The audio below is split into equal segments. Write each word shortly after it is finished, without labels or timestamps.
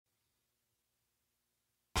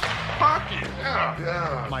Hockey,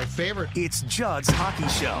 yeah. My favorite. It's Judd's Hockey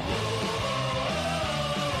Show.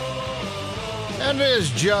 And it is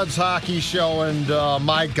Judd's Hockey Show, and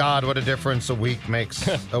my God, what a difference a week makes.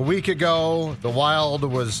 A week ago, the Wild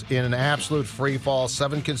was in an absolute free fall,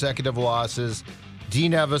 7 consecutive losses.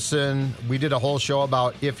 Dean Evison, we did a whole show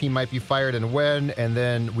about if he might be fired and when, and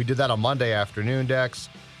then we did that on Monday afternoon, Dex.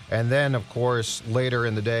 And then, of course, later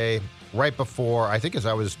in the day, right before, I think as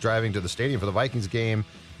I was driving to the stadium for the Vikings game,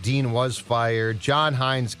 Dean was fired. John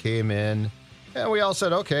Hynes came in. And we all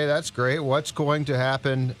said, okay, that's great. What's going to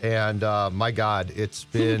happen? And my God, it's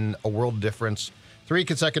been a world difference. 3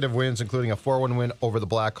 consecutive wins, including a 4-1 win over the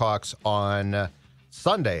Blackhawks on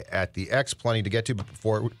Sunday at the X. Plenty to get to. But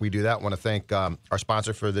before we do that, I want to thank our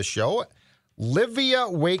sponsor for this show, Livia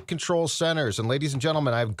Weight Control Centers. And ladies and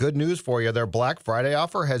gentlemen, I have good news for you. Their Black Friday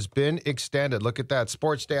offer has been extended. Look at that.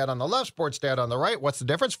 Sports Dad on the left, Sports Dad on the right. What's the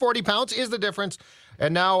difference? 40 pounds is the difference.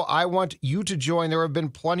 And now I want you to join. There have been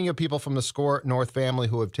plenty of people from the SKOR North family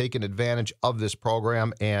who have taken advantage of this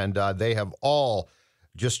program, and they have all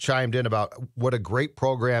just chimed in about what a great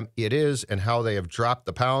program it is and how they have dropped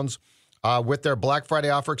the pounds. With their Black Friday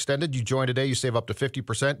offer extended, you join today, you save up to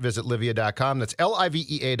 50%. Visit Livea.com. That's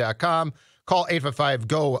Livea.com. Call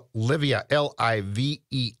 855-GO-LIVEA,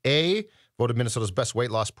 Livea. Voted Minnesota's best weight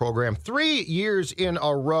loss program 3 years in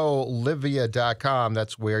a row. Livea.com.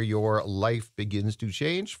 That's where your life begins to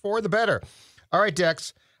change for the better. All right,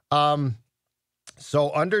 Dex.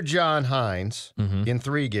 So under John Hynes in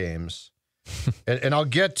 3 games, and I'll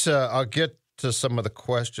get to some of the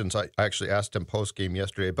questions I actually asked him post game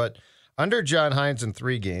yesterday, but under John Hynes in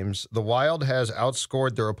 3 games, the Wild has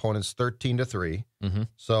outscored their opponents 13-3.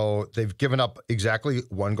 So they've given up exactly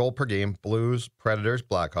 1 goal per game. Blues, Predators,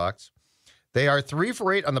 Blackhawks. They are 3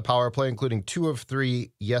 for 8 on the power play, including 2 of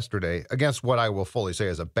 3 yesterday against what I will fully say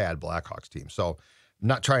is a bad Blackhawks team. So I'm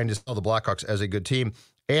not trying to sell the Blackhawks as a good team.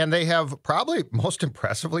 And they have probably most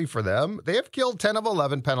impressively for them, they have killed 10 of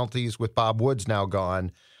 11 penalties with Bob Woods now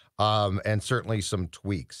gone, and certainly some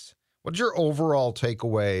tweaks. What's your overall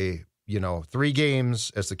takeaway? 3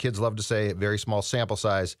 games, as the kids love to say, very small sample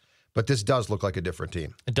size, but this does look like a different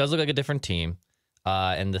team. It does look like a different team.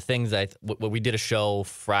 And the things we did a show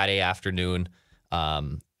Friday afternoon,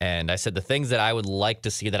 and I said the things that I would like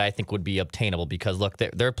to see that I think would be obtainable, because look,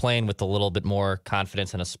 they're playing with a little bit more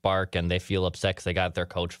confidence and a spark, and they feel upset because they got their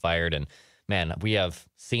coach fired. And man, we have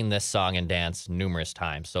seen this song and dance numerous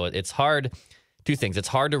times. So it's hard. 2 things. It's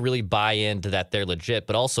hard to really buy into that they're legit,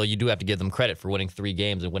 but also you do have to give them credit for winning 3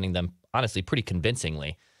 games and winning them, honestly, pretty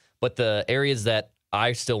convincingly. But the areas that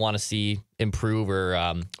I still want to see improve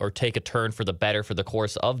or take a turn for the better for the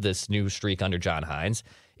course of this new streak under John Hynes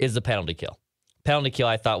is the penalty kill. Penalty kill,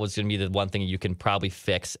 I thought, was going to be the one thing you can probably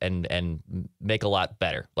fix and make a lot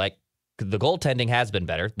better. Like, the goaltending has been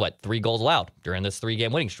better. 3 goals allowed during this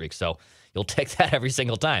 3-game winning streak. So you'll take that every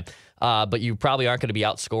single time. But you probably aren't going to be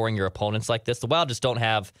outscoring your opponents like this. The Wild just don't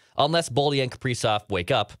have, unless Boldy and Kaprizov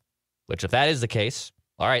wake up, which if that is the case,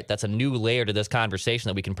 all right, that's a new layer to this conversation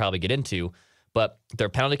that we can probably get into. But their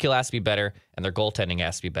penalty kill has to be better, and their goaltending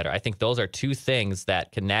has to be better. I think those are 2 things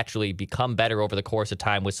that can naturally become better over the course of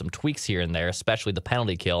time with some tweaks here and there, especially the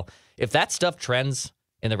penalty kill. If that stuff trends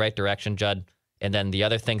in the right direction, Judd, and then the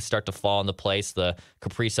other things start to fall into place, the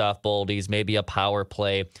Kaprizov, Boldies, maybe a power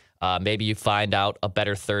play, maybe you find out a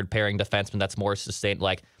better third-pairing defenseman that's more sustained.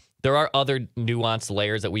 Like, there are other nuanced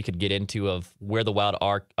layers that we could get into of where the Wild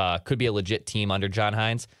are could be a legit team under John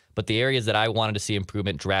Hynes. But the areas that I wanted to see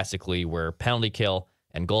improvement drastically were penalty kill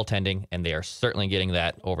and goaltending, and they are certainly getting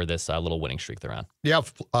that over this little winning streak they're on. Yeah,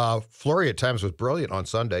 Fleury at times was brilliant on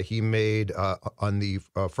Sunday. He made, on the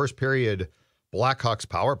first period Blackhawks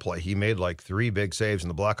power play, he made 3 big saves,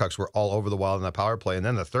 and the Blackhawks were all over the Wild in that power play. And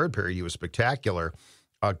then the third period, he was spectacular.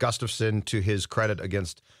 Gustafsson, to his credit,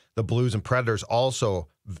 against the Blues and Predators, also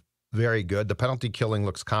very good. The penalty killing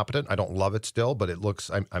looks competent. I don't love it still, but it looks,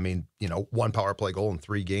 1 power play goal in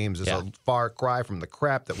 3 games is a far cry from the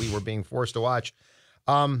crap that we were being forced to watch.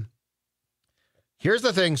 Here's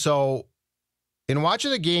the thing. So in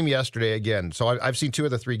watching the game yesterday again, so I've seen 2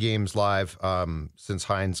 of the 3 games live since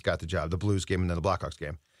Hynes got the job, the Blues game and then the Blackhawks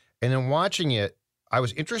game. And in watching it, I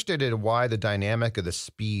was interested in why the dynamic of the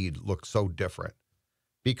speed looked so different.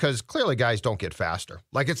 Because clearly guys don't get faster.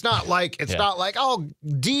 It's not like, oh,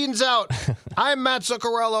 Dean's out. I'm Matt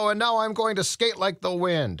Zuccarello, and now I'm going to skate like the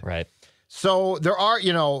wind. Right. So there are,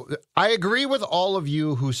 I agree with all of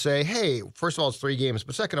you who say, hey, first of all, it's 3 games.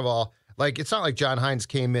 But second of all, it's not like John Hynes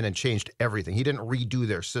came in and changed everything. He didn't redo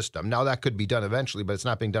their system. Now that could be done eventually, but it's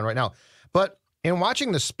not being done right now. But in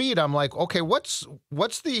watching the speed, I'm like, okay, what's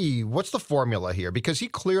the formula here? Because he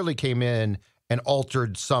clearly came in and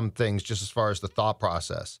altered some things just as far as the thought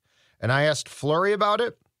process. And I asked Fleury about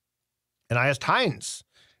it, and I asked Hynes.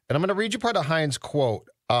 And I'm going to read you part of Hynes' quote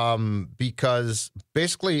because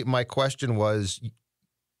basically my question was,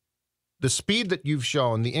 the speed that you've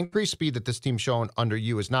shown, the increased speed that this team's shown under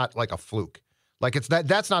you is not like a fluke. Like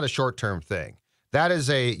that's not a short-term thing. That is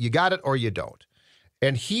you got it or you don't.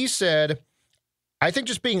 And he said, I think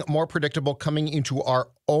just being more predictable coming into our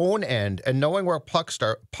own end and knowing where pucks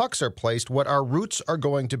are placed, what our routes are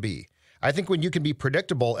going to be. I think when you can be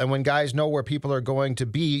predictable and when guys know where people are going to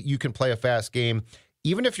be, you can play a fast game,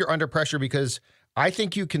 even if you're under pressure, because I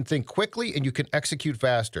think you can think quickly and you can execute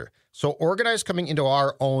faster. So organize coming into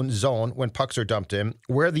our own zone when pucks are dumped in,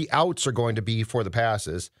 where the outs are going to be for the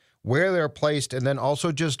passes, where they're placed, and then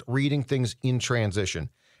also just reading things in transition.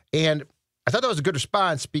 And I thought that was a good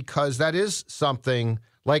response because that is something,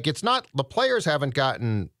 like it's not, the players haven't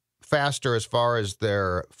gotten faster as far as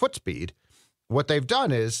their foot speed. What they've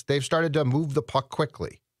done is they've started to move the puck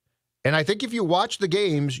quickly. And I think if you watch the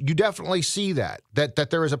games, you definitely see that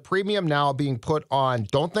there is a premium now being put on,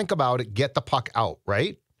 don't think about it, get the puck out,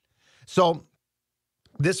 right? So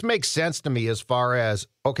this makes sense to me as far as,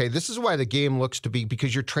 okay, this is why the game looks to be,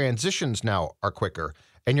 because your transitions now are quicker.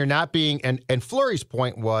 And you're not being, and Fleury's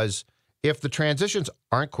point was, if the transitions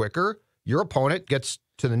aren't quicker, your opponent gets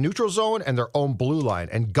to the neutral zone and their own blue line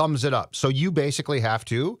and gums it up. So you basically have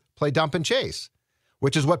to play dump and chase,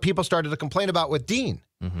 which is what people started to complain about with Dean.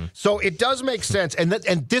 Mm-hmm. So it does make sense. And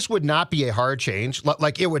this would not be a hard change.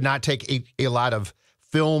 Like it would not take a lot of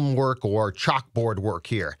film work or chalkboard work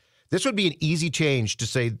here. This would be an easy change to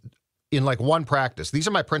say in like one practice, these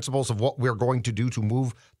are my principles of what we're going to do to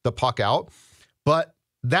move the puck out. But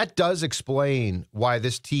that does explain why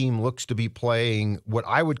this team looks to be playing what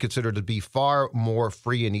I would consider to be far more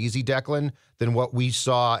free and easy, Declan, than what we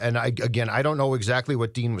saw. And I don't know exactly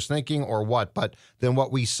what Dean was thinking or what, but than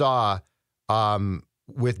what we saw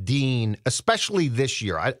with Dean, especially this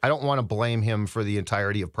year. I don't want to blame him for the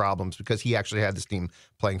entirety of problems because he actually had this team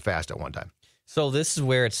playing fast at one time. So this is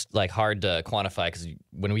where it's like hard to quantify because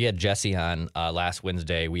when we had Jesse on last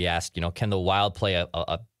Wednesday, we asked, can the Wild play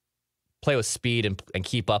play with speed and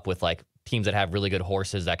keep up with like teams that have really good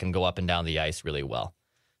horses that can go up and down the ice really well?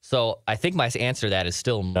 So I think my answer to that is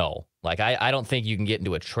still no. Like I don't think you can get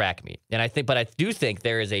into a track meet. And but I do think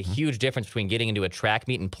there is a huge difference between getting into a track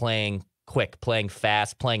meet and playing quick, playing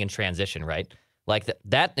fast, playing in transition, right? Like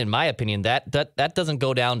that in my opinion, that doesn't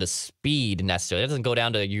go down to speed necessarily. That doesn't go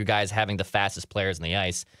down to you guys having the fastest players on the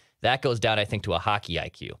ice. That goes down, I think, to a hockey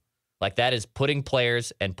IQ. Like that is putting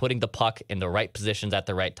players and putting the puck in the right positions at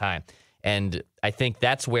the right time. And I think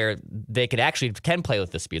that's where they can play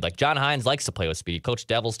with the speed. Like John Hynes likes to play with speed. He coached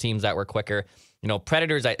Devils teams that were quicker.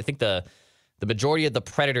 Predators, I think the majority of the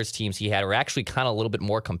Predators teams he had were actually kind of a little bit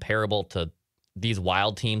more comparable to these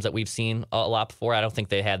Wild teams that we've seen a lot before. I don't think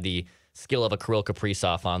they had the skill of a Kirill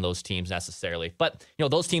Kaprizov on those teams necessarily. But,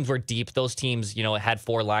 those teams were deep. Those teams, had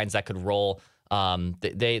four lines that could roll.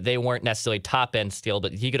 They weren't necessarily top-end skill,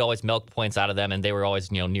 but he could always milk points out of them, and they were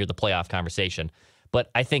always, near the playoff conversation. But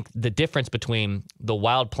I think the difference between the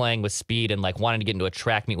Wild playing with speed and like wanting to get into a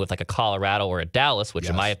track meet with like a Colorado or a Dallas, which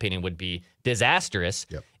in my opinion would be disastrous,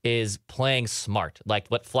 is playing smart. Like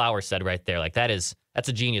what Flower said right there. Like that's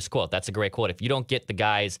a genius quote. That's a great quote. If you don't get the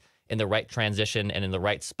guys in the right transition and in the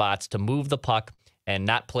right spots to move the puck and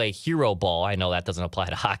not play hero ball, I know that doesn't apply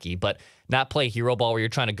to hockey, but not play hero ball where you're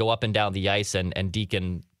trying to go up and down the ice and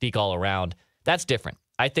deke all around, that's different.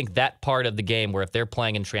 I think that part of the game where if they're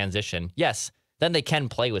playing in transition, yes, then they can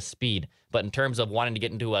play with speed. But in terms of wanting to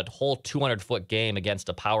get into a whole 200-foot game against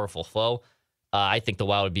a powerful foe, I think the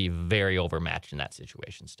Wild would be very overmatched in that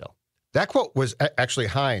situation still. That quote was actually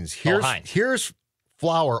Hynes. Here's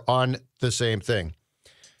Flower on the same thing.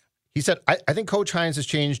 He said, I think Coach Hynes has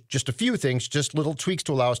changed just a few things, just little tweaks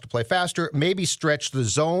to allow us to play faster, maybe stretch the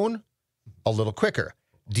zone a little quicker,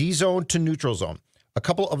 D-zone to neutral zone. A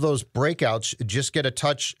couple of those breakouts just get a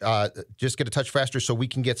touch faster so we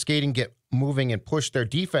can get skating, get moving, and push their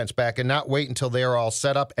defense back and not wait until they are all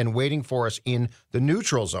set up and waiting for us in the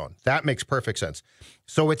neutral zone. That makes perfect sense.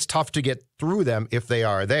 So it's tough to get through them if they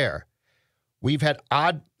are there. We've had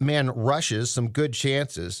odd man rushes, some good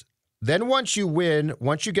chances. Then once you win,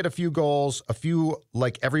 once you get a few goals,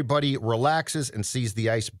 like everybody relaxes and sees the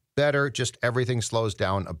ice better, just everything slows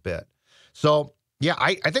down a bit. So yeah,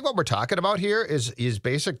 I think what we're talking about here is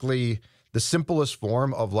basically the simplest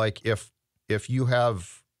form of like if you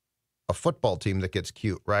have a football team that gets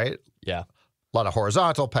cute, right? Yeah. A lot of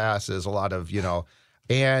horizontal passes, a lot of,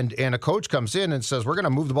 and a coach comes in and says, we're going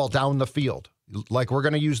to move the ball down the field. Like we're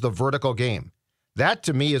going to use the vertical game. That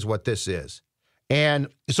to me is what this is. And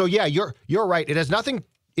so, yeah, you're right. It has nothing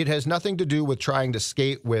to do with trying to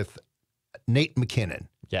skate with Nate McKinnon.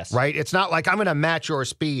 Yes. Right? It's not like I'm going to match your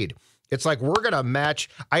speed. It's like we're going to match.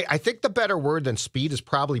 I think the better word than speed is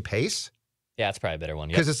probably pace. Yeah, it's probably a better one.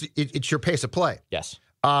 Because it's your pace of play. Yes.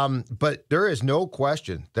 But there is no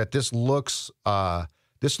question that this looks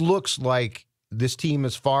like this team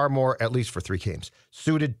is far more, at least for 3 games,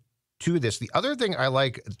 suited to this. The other thing I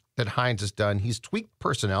like that Hynes has done, he's tweaked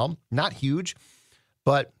personnel, not huge,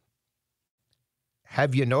 but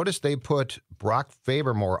have you noticed they put Brock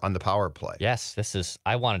Faber more on the power play? Yes,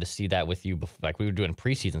 I wanted to see that with you before, like we were doing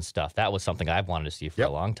preseason stuff. That was something I've wanted to see for a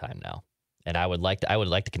long time now. And I would like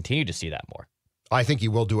to continue to see that more. I think he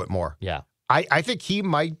will do it more. Yeah. I think he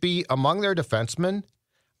might be among their defensemen.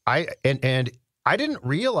 And I didn't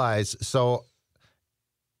realize, so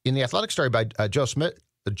in the Athletic story by Joe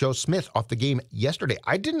Smith off the game yesterday,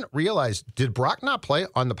 I didn't realize, did Brock not play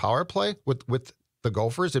on the power play with the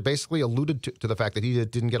Gophers? It basically alluded to the fact that he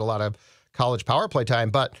didn't get a lot of college power play time.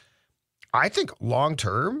 But I think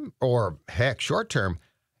long-term, or heck, short-term,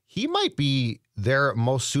 he might be their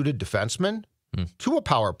most suited defenseman to a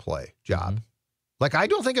power play job. Mm-hmm. Like, I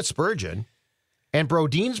don't think it's Spurgeon. And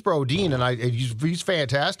Brodin's Brodin, and he's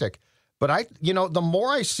fantastic. But the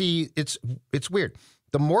more I see, it's weird.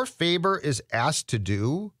 The more Faber is asked to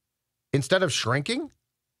do, instead of shrinking,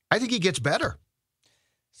 I think he gets better.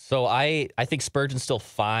 So I think Spurgeon's still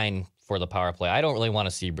fine for the power play. I don't really want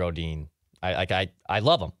to see Brodin. I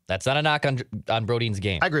love him. That's not a knock on Brodin's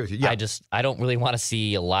game. I agree with you. Yeah. I don't really want to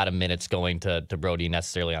see a lot of minutes going to Brodin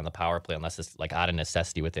necessarily on the power play unless it's like out of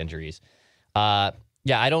necessity with injuries. I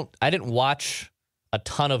didn't watch a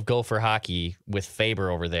ton of Gopher hockey with Faber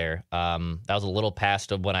over there. That was a little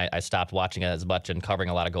past of when I stopped watching it as much and covering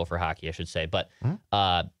a lot of Gopher hockey, I should say. But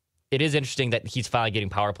it is interesting that he's finally getting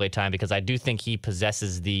power play time because I do think he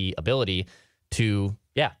possesses the ability to,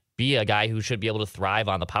 be a guy who should be able to thrive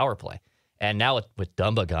on the power play. And now with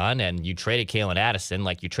Dumba gone, and you traded Kalen Addison,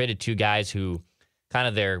 like you traded 2 guys who kind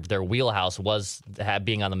of their wheelhouse was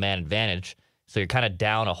being on the man advantage. So you're kind of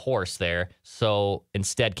down a horse there. So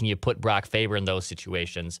instead, can you put Brock Faber in those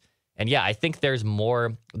situations? And I think there's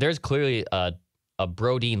clearly a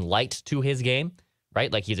Brodin light to his game,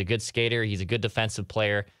 right? Like he's a good skater. He's a good defensive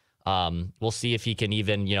player. We'll see if he can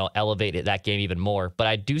even, elevate that game even more. But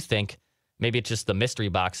I do think maybe it's just the mystery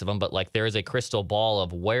box of him, but like there is a crystal ball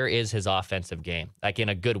of where is his offensive game, like in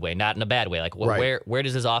a good way, not in a bad way. Like where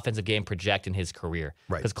does his offensive game project in his career?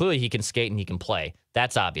 Because clearly he can skate and he can play.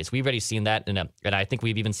 That's obvious. We've already seen that, and I think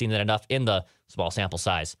we've even seen that enough in the small sample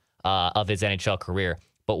size of his NHL career.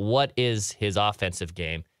 But what is his offensive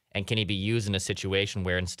game, and can he be used in a situation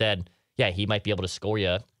where instead, he might be able to score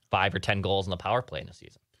you 5 or 10 goals in the power play in a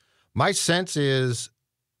season? My sense is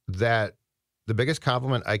that the biggest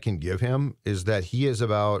compliment I can give him is that he is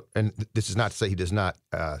about, and this is not to say he does not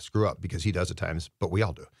screw up, because he does at times, but we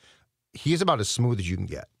all do. He is about as smooth as you can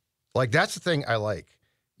get. Like, that's the thing I like.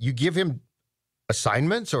 You give him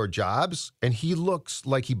assignments or jobs, and he looks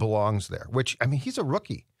like he belongs there, which, I mean, he's a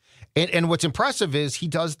rookie. And what's impressive is he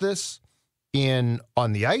does this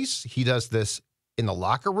on the ice. He does this in the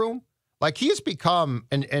locker room. Like, he has become,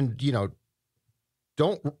 and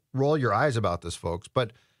don't roll your eyes about this, folks,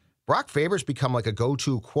 but Brock Faber's become like a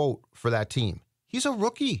go-to quote for that team. He's a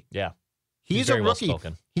rookie. Yeah. He's a rookie.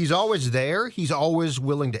 Well-spoken. He's always there. He's always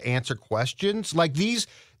willing to answer questions. Like these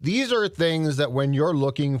are things that when you're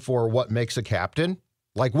looking for what makes a captain,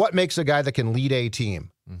 like what makes a guy that can lead a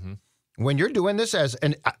team. Mm-hmm. When you're doing this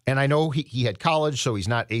and I know he had college, so he's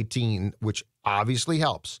not 18, which obviously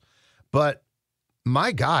helps. But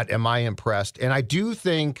my God, am I impressed. And I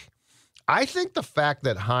think the fact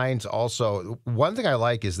that Hynes also, one thing I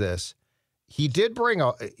like is this. He did bring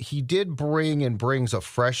and brings a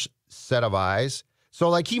fresh set of eyes. So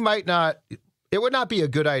like it would not be a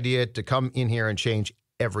good idea to come in here and change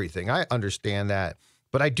everything. I understand that.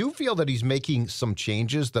 But I do feel that he's making some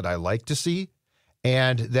changes that I like to see,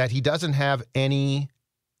 and that he doesn't have any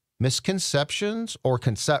misconceptions or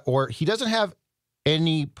he doesn't have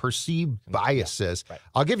any perceived biases. Right.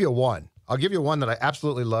 I'll give you one that I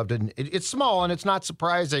absolutely loved, and it's small and it's not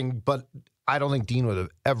surprising, but I don't think Dean would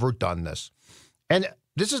have ever done this. And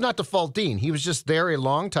this is not to fault Dean. He was just there a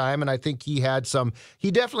long time, and I think he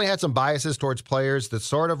definitely had some biases towards players that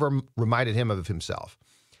sort of reminded him of himself.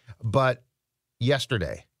 But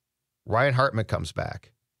yesterday, Ryan Hartman comes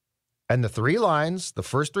back, and the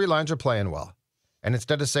first 3 lines are playing well. And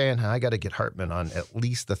instead of saying, I got to get Hartman on at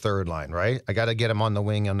least the 3rd line, right? I got to get him on the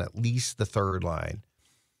wing on at least the 3rd line.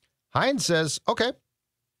 Hynes says, okay,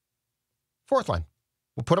 4th line.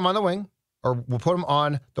 We'll put him on the wing, or we'll put him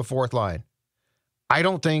on the 4th line. I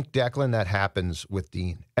don't think, Declan, that happens with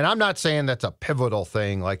Dean. And I'm not saying that's a pivotal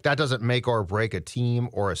thing. Like, that doesn't make or break a team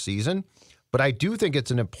or a season. But I do think it's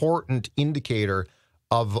an important indicator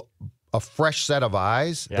of a fresh set of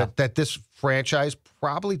eyes that this franchise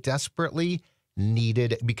probably desperately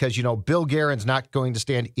needed, because, Bill Guerin's not going to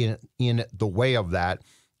stand in the way of that.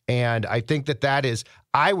 And I think that is,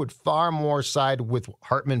 I would far more side with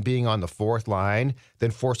Hartman being on the fourth line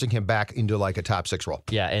than forcing him back into like a top 6 role.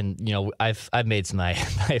 Yeah, and I've made my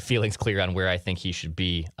feelings clear on where I think he should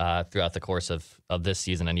be throughout the course of this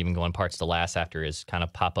season, and even going parts to last after his kind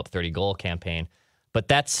of pop-up 30-goal campaign. But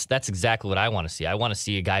that's exactly what I want to see. I want to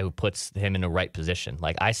see a guy who puts him in the right position.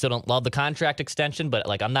 Like, I still don't love the contract extension, but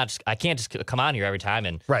like I can't just come on here every time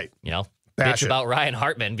and bitch about Ryan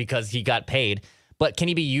Hartman because he got paid. But can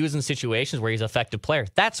he be used in situations where he's an effective player?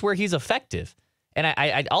 That's where he's effective. And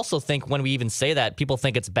I also think when we even say that, people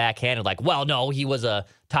think it's backhanded. Like, well, no, he was a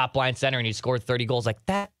top-line center and he scored 30 goals. Like,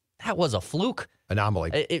 that was a fluke.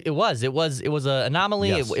 Anomaly. It was an anomaly.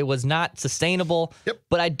 Yes. It was not sustainable. Yep.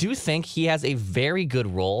 But I do think he has a very good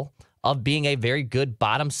role of being a very good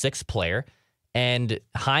bottom 6 player. And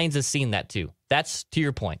Hynes has seen that too. That's to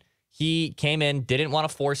your point. He came in, didn't want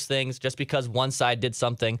to force things just because one side did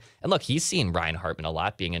something. And look, he's seen Ryan Hartman a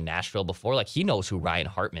lot being in Nashville before. Like, he knows who Ryan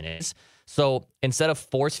Hartman is. So instead of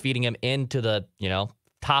force feeding him into the,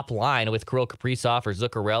 top line with Kirill Kaprizov or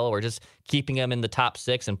Zuccarello, or just keeping him in the top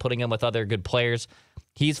 6 and putting him with other good players,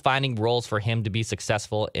 he's finding roles for him to be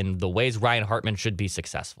successful in the ways Ryan Hartman should be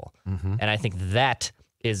successful. Mm-hmm. And I think that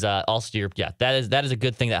is also that is a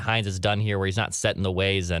good thing that Hynes has done here, where he's not set in the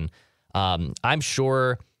ways. And I'm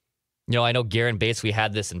sure, I know Guerin basically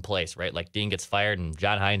had this in place, right? Like, Dean gets fired and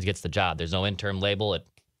John Hynes gets the job. There's no interim label. It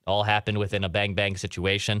all happened within a bang-bang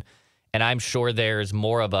situation. And I'm sure there's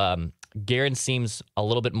more of a Guerin seems a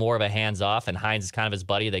little bit more of a hands-off, and Hynes is kind of his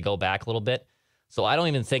buddy. They go back a little bit. So I don't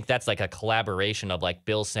even think that's like a collaboration of like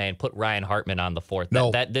Bill saying, put Ryan Hartman on the fourth.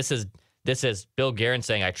 No. This is Bill Guerin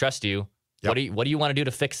saying, I trust you. Yep. What do you want to do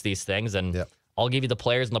to fix these things? And I'll give you the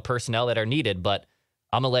players and the personnel that are needed, but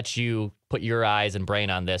I'm going to let you put your eyes and brain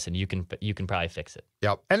on this, and you can probably fix it.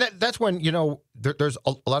 Yeah. And that's when, there's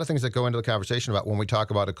a lot of things that go into the conversation about when we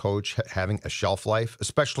talk about a coach having a shelf life,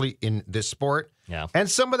 especially in this sport. Yeah. And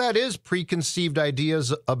some of that is preconceived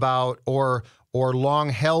ideas about or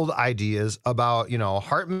long-held ideas about,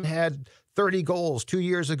 Hartman had 30 goals 2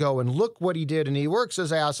 years ago, and look what he did, and he works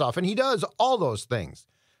his ass off, and he does all those things.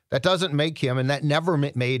 That doesn't make him, and that never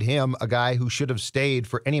made him a guy who should have stayed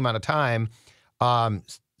for any amount of time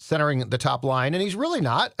centering the top line. And he's really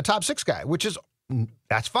not a top 6 guy,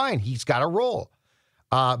 that's fine. He's got a role.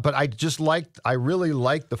 But I really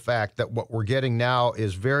like the fact that what we're getting now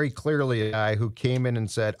is very clearly a guy who came in and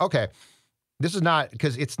said, okay, this is not,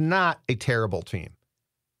 because it's not a terrible team.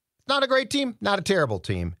 It's not a great team, not a terrible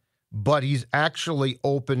team, but he's actually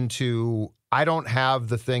open to, I don't have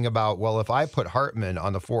the thing about, well, if I put Hartman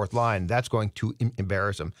on the fourth line, that's going to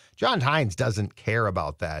embarrass him. John Hynes doesn't care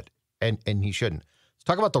about that. And he shouldn't. Let's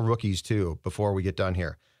talk about the rookies, too, before we get done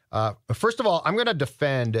here. First of all, I'm going to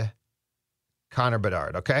defend Connor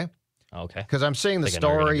Bedard, okay? Okay. Because I'm seeing the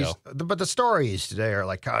stories, but the stories today are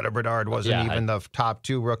like Connor Bedard wasn't even the top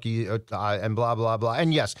 2 rookie and blah, blah, blah.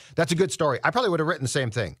 And yes, that's a good story. I probably would have written the same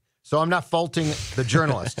thing. So I'm not faulting the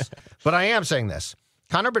journalists. But I am saying this.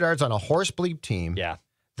 Connor Bedard's on a horse bleep team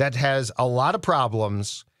that has a lot of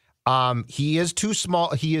problems. He is too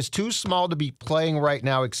small. He is too small to be playing right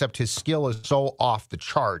now, except his skill is so off the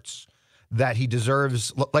charts that he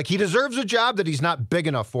deserves a job that he's not big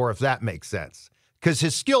enough for, if that makes sense, because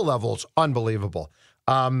his skill level is unbelievable.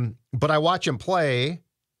 But I watch him play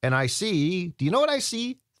and I see, do you know what I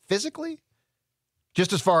see physically?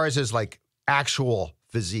 Just as far as his actual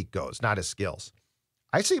physique goes, not his skills.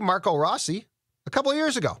 I see Marco Rossi a couple of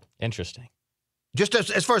years ago. Interesting. Just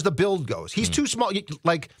as far as the build goes, he's too small.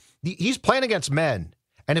 He's playing against men,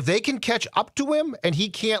 and if they can catch up to him and he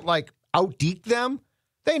can't out-deke them,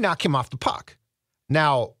 they knock him off the puck.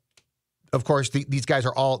 Now, of course, these guys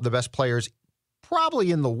are all the best players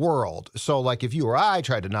probably in the world. So, if you or I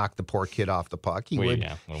tried to knock the poor kid off the puck, he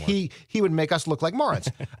would make us look like morons.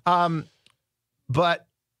 But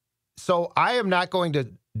so I am not going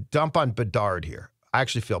to dump on Bedard here. I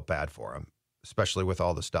actually feel bad for him, especially with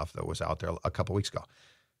all the stuff that was out there a couple weeks ago.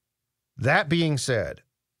 That being said,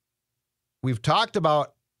 we've talked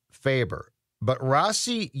about Faber, but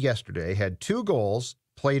Rossi yesterday had 2 goals,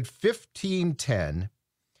 played 15-10,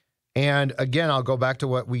 and again, I'll go back to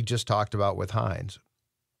what we just talked about with Hynes.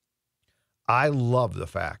 I love the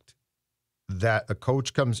fact that a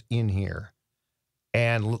coach comes in here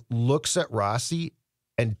and looks at Rossi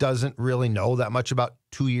and doesn't really know that much about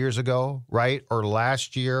 2 years ago, right? Or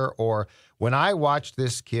last year, or when I watched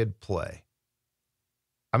this kid play,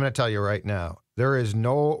 I'm going to tell you right now, there is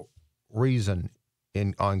no reason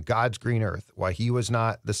on God's green earth why he was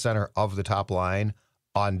not the center of the top line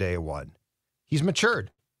on day one. He's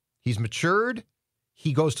matured. He's matured.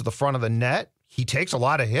 He goes to the front of the net. He takes a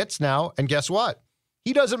lot of hits now, and guess what?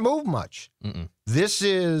 He doesn't move much. This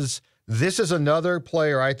is another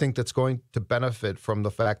player I think that's going to benefit from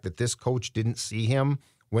the fact that this coach didn't see him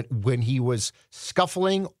when he was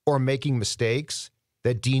scuffling or making mistakes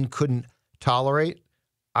that Dean couldn't tolerate.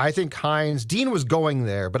 I think Dean was going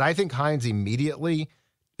there, but I think Hynes immediately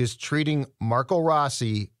is treating Marco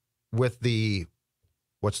Rossi with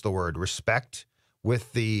respect,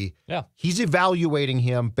 he's evaluating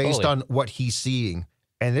him based on what he's seeing,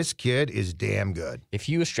 and this kid is damn good. If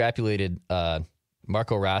you extrapolated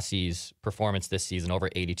Marco Rossi's performance this season over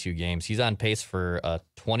 82 games, he's on pace for a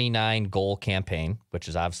 29-goal campaign, which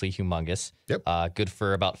is obviously humongous. Yep. Good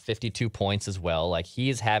for about 52 points as well. Like, he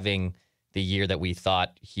is having the year that we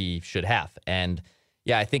thought he should have. And,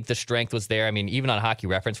 yeah, I think the strength was there. I mean, even on Hockey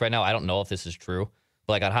Reference right now, I don't know if this is true,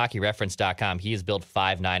 but, like, on hockeyreference.com, he is built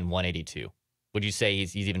 5'9", 182. Would you say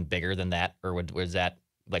he's even bigger than that, or was that,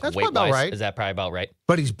 like, weight-wise? Right. Is that probably about right?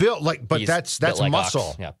 But he's built like, but that's like muscle.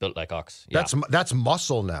 Ox. Yeah, built like ox. Yeah. That's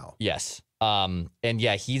muscle now. Yes. And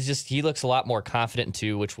yeah, he looks a lot more confident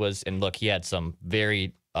too, and look, he had some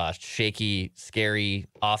very shaky, scary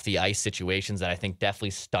off the ice situations that I think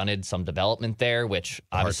definitely stunted some development there, which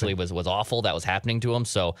obviously was awful that was happening to him.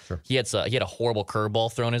 So he had a horrible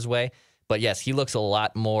curveball thrown his way. But yes, he looks a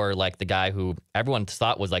lot more like the guy who everyone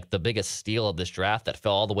thought was like the biggest steal of this draft that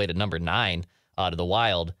fell all the way to number 9 to the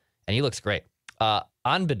Wild, and he looks great.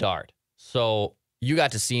 On Bedard, so you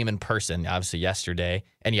got to see him in person, obviously, yesterday.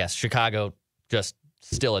 And yes, Chicago, just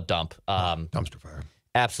still a dump. Dumpster fire.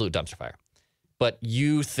 Absolute dumpster fire. But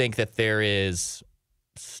you think that there is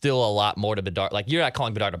still a lot more to Bedard. Like, you're not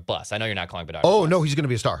calling Bedard a bust. I know you're not calling Bedard a bust. No, he's going to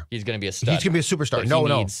be a star. He's going to be a stud. He's going to be a superstar.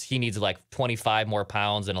 But he needs like 25 more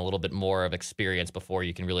pounds and a little bit more of experience before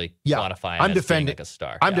you can really quantify him as being like a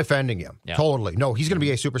star. I'm defending him. Yeah. Totally. No, he's going to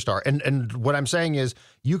be a superstar. And what I'm saying is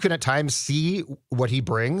you can at times see what he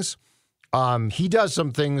brings. He does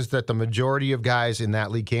some things that the majority of guys in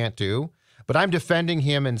that league can't do. But I'm defending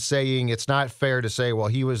him and saying it's not fair to say, well,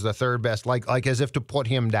 he was the third best, like as if to put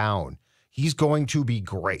him down. He's going to be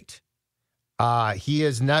great.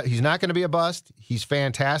 He's not going to be a bust. He's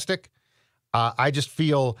fantastic. I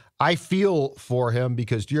feel for him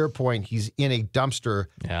because, to your point, he's in a dumpster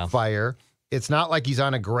fire. It's not like he's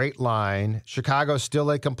on a great line. Chicago's still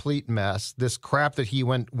a complete mess. This crap that he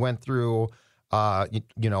went through,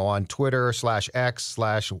 on Twitter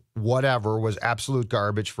 /X /whatever was absolute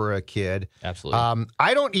garbage for a kid. Absolutely.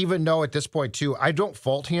 I don't even know at this point, too. I don't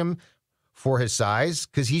fault him for his size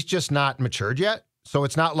because he's just not matured yet. So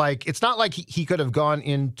it's not like he could have gone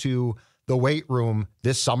into the weight room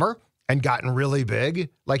this summer and gotten really big.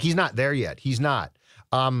 Like, he's not there yet. He's not.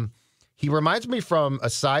 He reminds me from a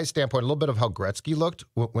size standpoint a little bit of how Gretzky looked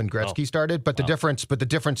when Gretzky started. But the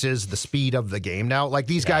difference is the speed of the game now. Like,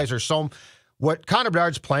 these guys are what Connor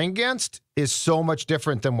Bedard's playing against is so much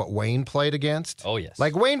different than what Wayne played against. Oh, yes.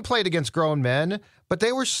 Like, Wayne played against grown men, but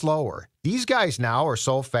they were slower. These guys now are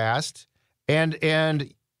so fast. And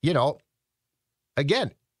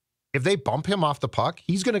again, if they bump him off the puck,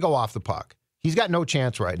 he's going to go off the puck. He's got no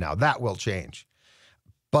chance right now. That will change.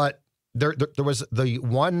 But there was the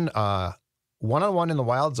one-on-one in the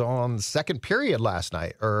Wild zone the second period last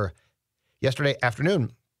night or yesterday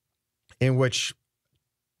afternoon in which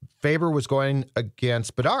Faber was going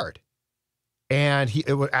against Bedard. And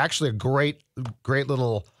it was actually a great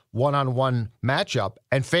little one-on-one matchup,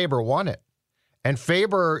 and Faber won it. And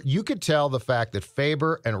Faber, you could tell the fact that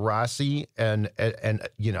Faber and Rossi and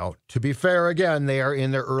to be fair, again, they are in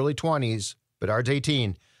their early 20s. Bedard's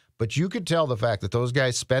 18. But you could tell the fact that those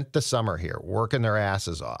guys spent the summer here working their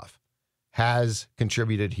asses off has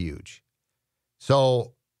contributed huge.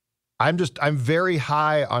 So I'm very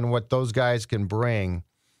high on what those guys can bring.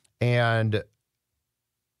 And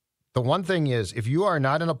the one thing is, if you are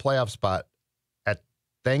not in a playoff spot at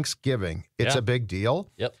Thanksgiving, it's a big deal.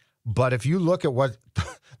 Yep. But if you look at what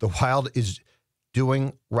the Wild is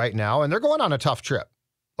doing right now, and they're going on a tough trip.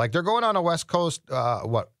 Like, they're going on a West Coast,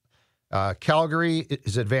 Calgary,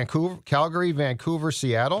 is it Vancouver? Calgary, Vancouver,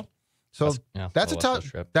 Seattle. So that's a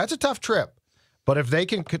tough trip. But if they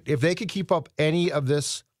can keep up any of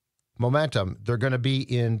this momentum, they're going to be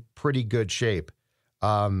in pretty good shape.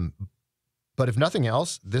 But But if nothing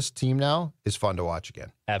else, this team now is fun to watch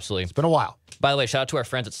again. Absolutely. It's been a while. By the way, shout out to our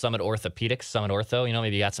friends at Summit Orthopedics, Summit Ortho.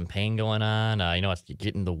 Maybe you got some pain going on. It's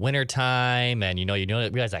getting the winter time, and you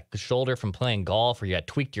realize that shoulder from playing golf, or you got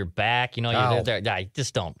tweaked your back. You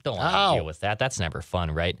just don't want to deal with that. That's never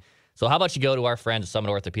fun, right? So how about you go to our friends at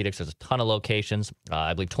Summit Orthopedics? There's a ton of locations.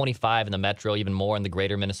 I believe 25 in the metro, even more in the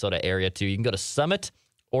greater Minnesota area, too. You can go to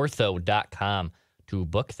summitortho.com to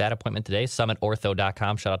book that appointment today.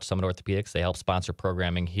 Summitortho.com. Shout out to Summit Orthopedics. They help sponsor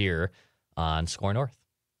programming here on SKOR North.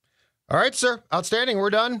 All right, sir. Outstanding. We're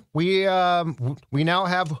done. We now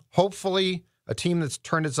have, hopefully, a team that's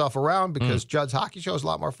turned itself around because Judd's Hockey Show is a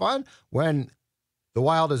lot more fun when the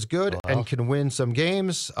Wild is good and can win some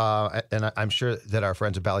games. And I'm sure that our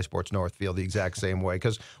friends at Bally Sports North feel the exact same way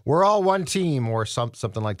because we're all one team or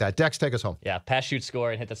something like that. Dex, take us home. Yeah, pass, shoot,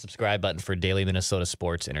 score, and hit the subscribe button for daily Minnesota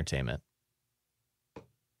sports entertainment.